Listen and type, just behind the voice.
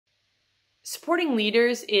Supporting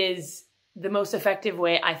leaders is the most effective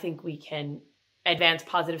way I think we can advance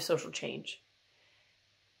positive social change.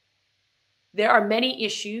 There are many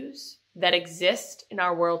issues that exist in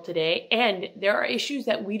our world today, and there are issues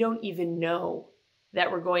that we don't even know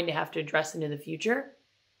that we're going to have to address into the future.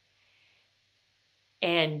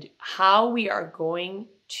 And how we are going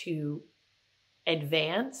to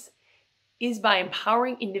advance is by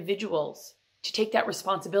empowering individuals to take that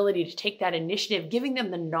responsibility, to take that initiative, giving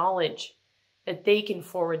them the knowledge that they can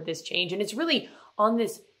forward this change. And it's really on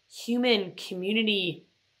this human community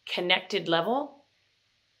connected level,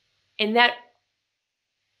 and that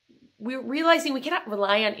we're realizing we cannot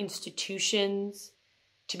rely on institutions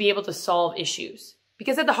to be able to solve issues,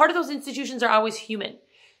 because at the heart of those institutions are always human.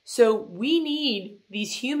 So we need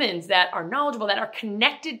these humans that are knowledgeable, that are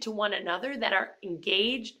connected to one another, that are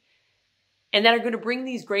engaged, and that are going to bring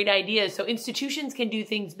these great ideas. So institutions can do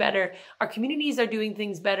things better. Our communities are doing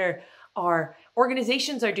things better. Our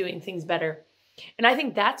organizations are doing things better. And I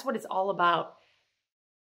think that's what it's all about.